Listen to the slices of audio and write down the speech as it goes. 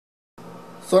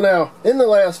So now, in the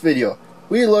last video,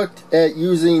 we looked at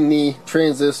using the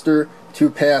transistor to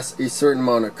pass a certain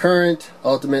amount of current.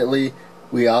 Ultimately,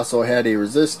 we also had a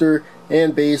resistor,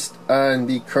 and based on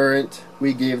the current,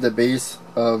 we gave the base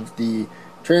of the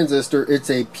transistor. It's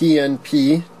a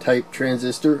PNP type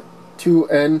transistor,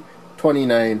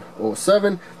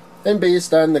 2N2907, and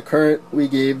based on the current, we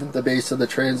gave the base of the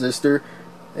transistor,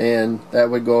 and that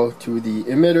would go to the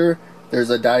emitter. There's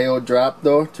a diode drop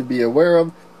though to be aware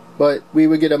of, but we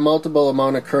would get a multiple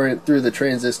amount of current through the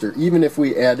transistor even if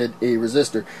we added a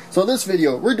resistor. So this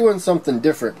video, we're doing something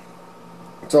different.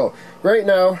 So right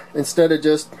now, instead of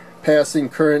just passing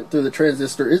current through the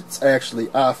transistor, it's actually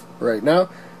off right now.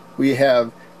 We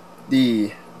have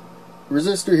the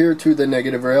resistor here to the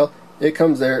negative rail. It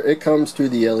comes there, it comes to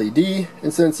the LED,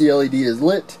 and since the LED is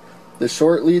lit, the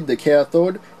short lead, the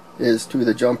cathode, is to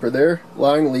the jumper there.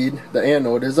 Long lead, the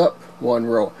anode, is up one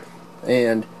row,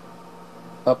 and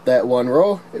up that one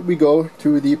row we go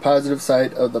to the positive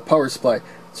side of the power supply.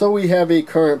 So we have a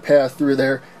current path through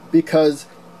there because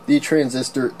the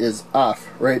transistor is off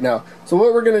right now. So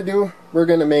what we're going to do, we're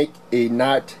going to make a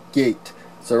NOT gate.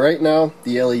 So right now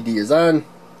the LED is on.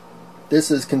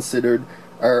 This is considered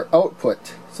our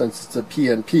output. Since it's a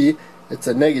PNP, it's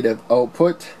a negative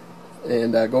output,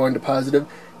 and going to positive,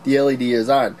 the LED is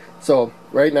on. So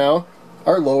right now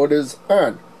our load is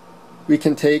on. We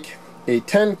can take a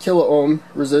 10 kilo ohm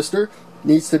resistor,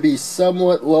 needs to be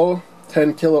somewhat low.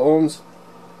 10 kilo ohms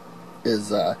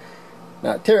is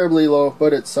not terribly low,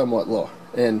 but it's somewhat low,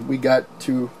 and we got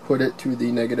to put it to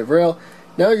the negative rail.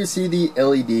 Now you see the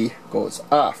LED goes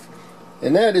off,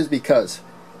 and that is because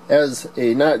as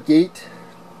a NOT gate,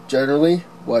 generally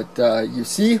what you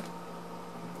see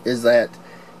is that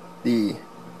the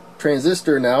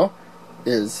transistor now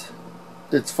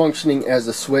it's functioning as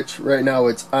a switch. Right now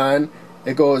it's on.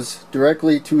 It goes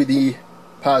directly to the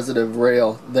positive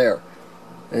rail there,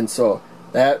 and so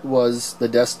that was the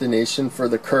destination for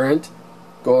the current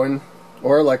going,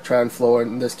 or electron flow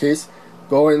in this case,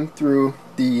 going through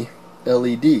the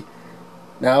LED.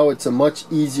 Now it's a much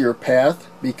easier path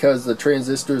because the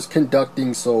transistor is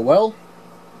conducting so well.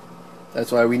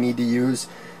 That's why we need to use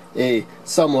a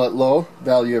somewhat low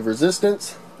value of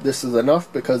resistance. This is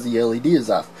enough because the LED is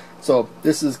off. So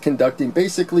this is conducting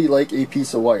basically like a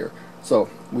piece of wire.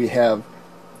 So we have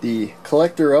the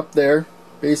collector up there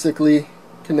basically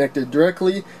connected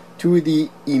directly to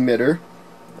the emitter,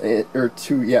 or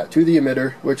to the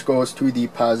emitter, which goes to the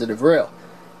positive rail.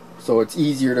 So it's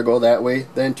easier to go that way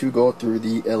than to go through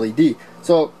the LED.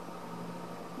 So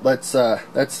let's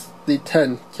that's the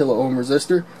 10 kilo ohm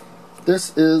resistor.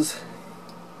 This is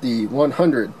the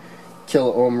 100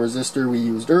 kilo ohm resistor we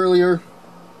used earlier.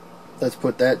 Let's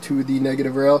put that to the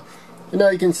negative rail, and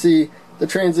now you can see the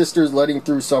transistor is letting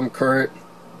through some current,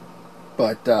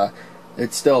 but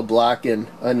it's still blocking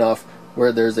enough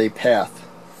where there's a path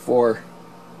for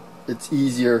it's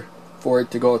easier for it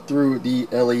to go through the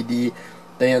LED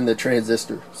than the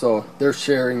transistor. So they're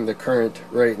sharing the current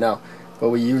right now, but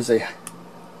we use a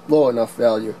low enough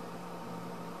value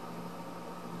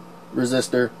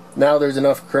resistor. Now there's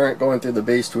enough current going through the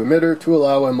base to emitter to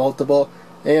allow a multiple,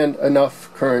 and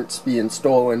enough currents being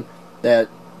stolen that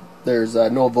there's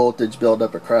no voltage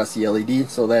buildup across the LED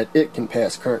so that it can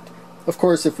pass current. Of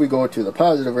course, if we go to the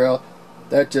positive rail,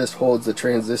 that just holds the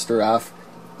transistor off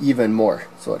even more.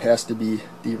 So it has to be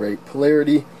the right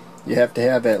polarity. You have to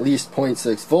have at least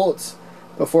 0.6 volts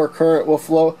before current will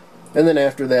flow, and then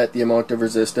after that the amount of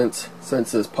resistance,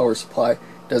 since this power supply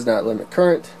does not limit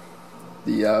current,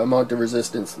 the amount of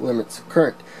resistance limits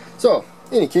current. So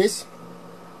in any case,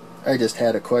 I just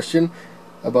had a question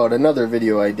about another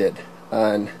video I did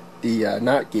on the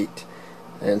NOT gate,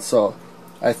 and so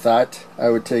I thought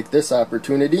I would take this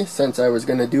opportunity, since I was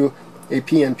going to do a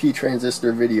PNP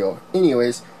transistor video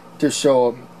anyways, to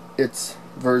show its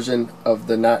version of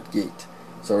the NOT gate.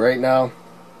 So right now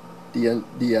the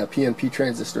PNP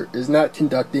transistor is not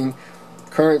conducting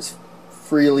currents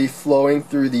freely flowing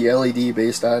through the LED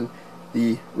based on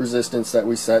the resistance that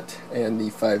we set and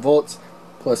the 5 volts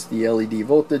plus the LED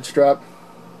voltage drop,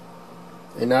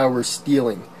 and now we're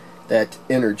stealing that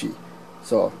energy.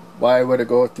 So why would it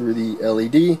go through the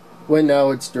LED when now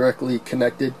it's directly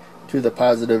connected to the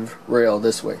positive rail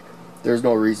this way? There's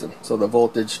no reason. So the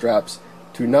voltage drops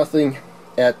to nothing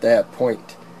at that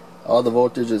point. All the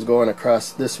voltage is going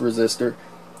across this resistor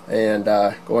and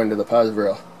going to the positive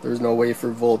rail. There's no way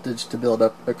for voltage to build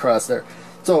up across there.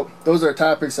 So those are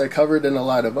topics I covered in a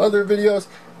lot of other videos.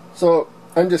 So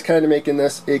I'm just kind of making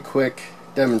this a quick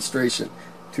demonstration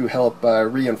to help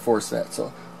reinforce that.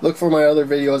 So look for my other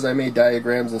videos. I made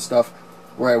diagrams and stuff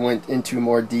where I went into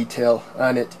more detail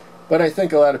on it. But I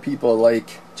think a lot of people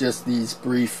like just these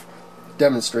brief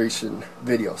demonstration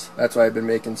videos. That's why I've been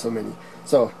making so many.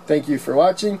 So thank you for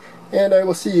watching, and I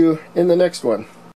will see you in the next one.